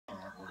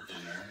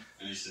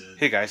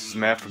Hey guys, it's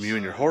Matt from You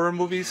and Your Horror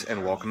Movies,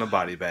 and welcome to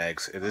Body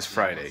Bags. It is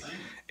Friday,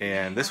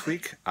 and this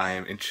week I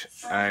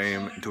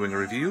am doing a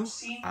review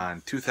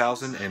on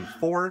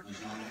 2004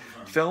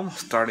 film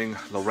starring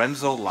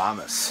Lorenzo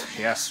Lamas.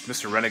 Yes,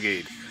 Mr.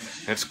 Renegade.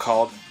 And it's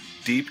called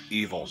Deep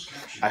Evil.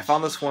 I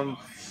found this one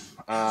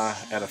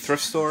at a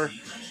thrift store.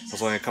 It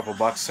was only a couple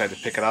bucks, so I had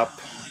to pick it up.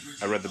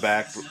 I read the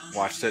back,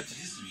 watched it.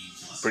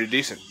 Pretty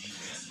decent.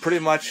 Pretty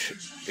much,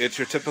 it's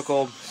your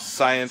typical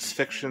science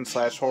fiction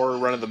 / horror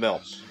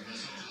run-of-the-mill.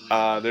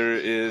 There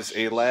is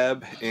a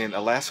lab in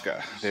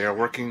Alaska. They are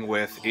working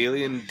with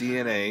alien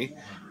DNA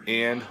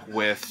and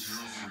with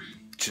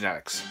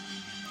genetics.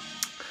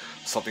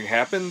 Something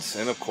happens,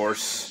 and of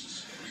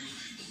course,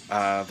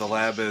 the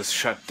lab is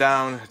shut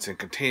down. It's in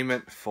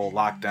containment, full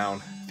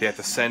lockdown. They have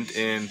to send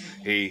in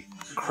a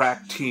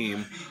crack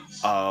team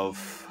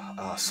of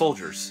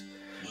soldiers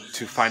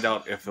to find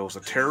out if it was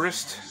a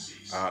terrorist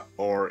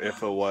or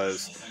if it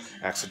was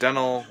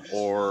accidental,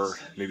 or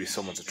maybe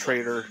someone's a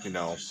traitor, you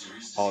know,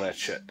 all that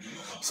shit.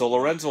 So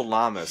Lorenzo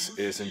Lamas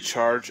is in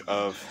charge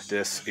of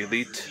this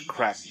elite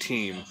crack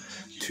team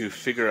to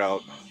figure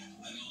out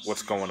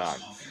what's going on.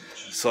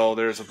 So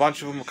there's a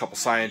bunch of them, a couple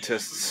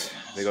scientists.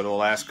 They go to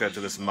Alaska to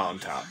this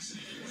mountaintop.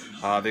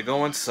 They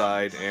go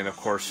inside, and of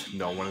course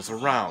no one is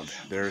around.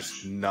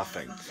 There's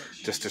nothing.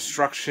 Just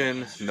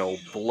destruction, no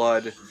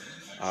blood,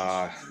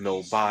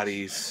 no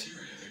bodies.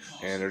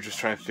 And they're just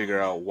trying to figure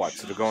out what.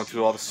 So they're going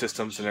through all the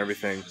systems and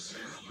everything.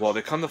 Well,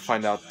 they come to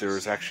find out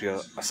there's actually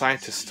a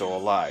scientist still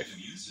alive.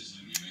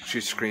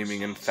 She's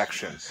screaming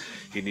infection.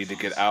 You need to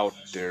get out.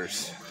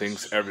 There's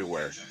things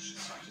everywhere.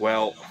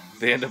 Well,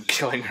 they end up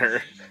killing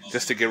her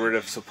just to get rid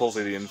of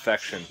supposedly the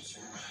infection.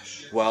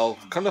 Well,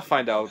 come to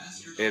find out,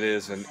 it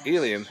is an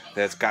alien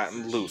that's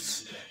gotten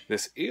loose.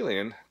 This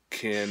alien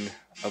can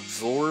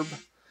absorb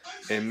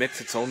and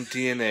mix its own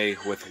DNA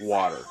with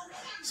water.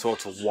 So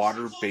it's a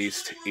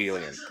water-based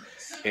alien.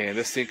 And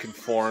this thing can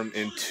form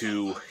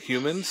into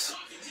humans,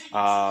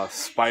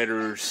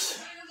 spiders,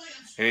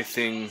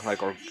 anything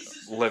like or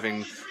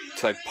living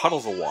to like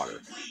puddles of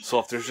water. So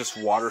if there's just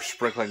water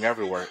sprinkling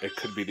everywhere, it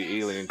could be the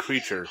alien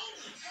creature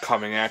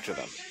coming after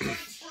them.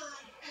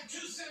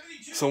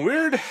 Some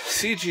weird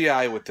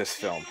CGI with this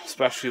film,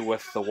 especially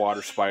with the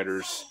water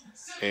spiders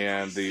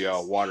and the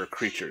water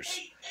creatures.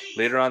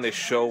 Later on they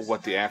show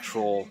what the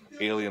actual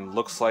alien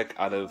looks like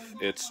out of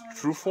its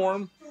true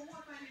form.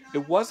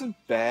 It wasn't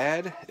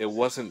bad, it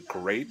wasn't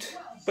great,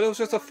 but it was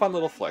just a fun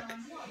little flick.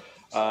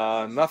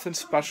 Nothing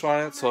special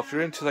on it, so if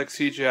you're into like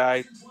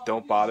CGI,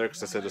 don't bother,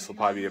 because I said this will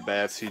probably be a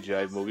bad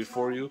CGI movie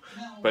for you.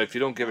 But if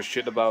you don't give a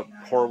shit about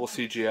horrible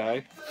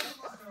CGI,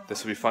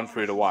 this will be fun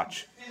for you to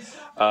watch.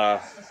 I'm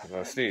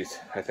gonna sneeze,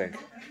 I think.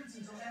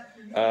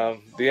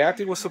 The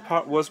acting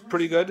was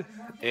pretty good,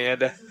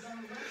 and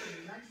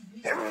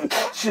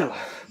son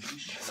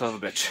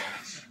of a bitch.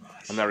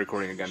 I'm not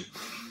recording again.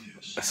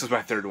 This is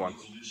my third one.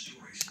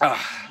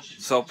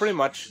 So pretty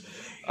much,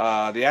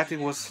 the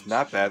acting was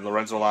not bad.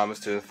 Lorenzo Lamas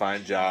did a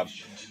fine job.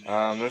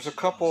 There's a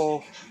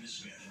couple.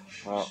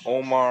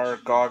 Omar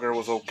Gauger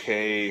was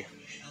okay,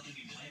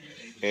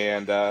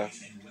 and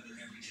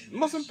it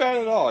wasn't bad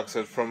at all,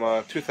 except from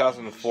a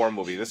 2004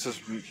 movie. This is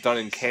done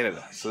in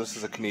Canada, so this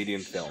is a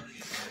Canadian film.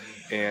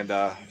 And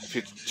if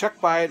you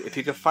check by it, if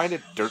you can find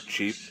it dirt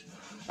cheap,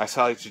 I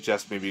highly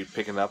suggest maybe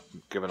picking it up,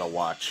 giving it a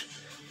watch.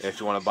 And if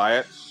you want to buy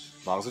it,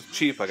 as long as it's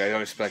cheap, like I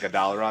only spent like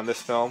 $1 on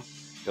this film,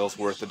 it was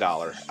worth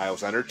 $1. I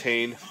was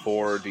entertained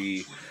for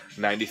the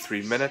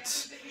 93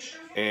 minutes,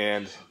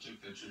 and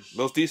it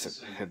was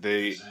decent.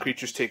 The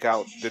creatures take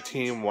out the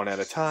team one at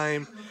a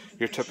time.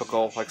 Your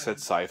typical, like I said,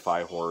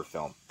 sci-fi horror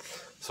film.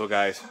 So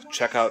guys,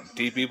 check out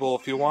Deep Evil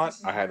if you want.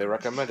 I highly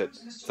recommend it.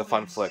 It's a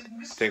fun flick.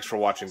 Thanks for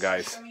watching,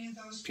 guys.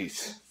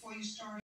 Peace.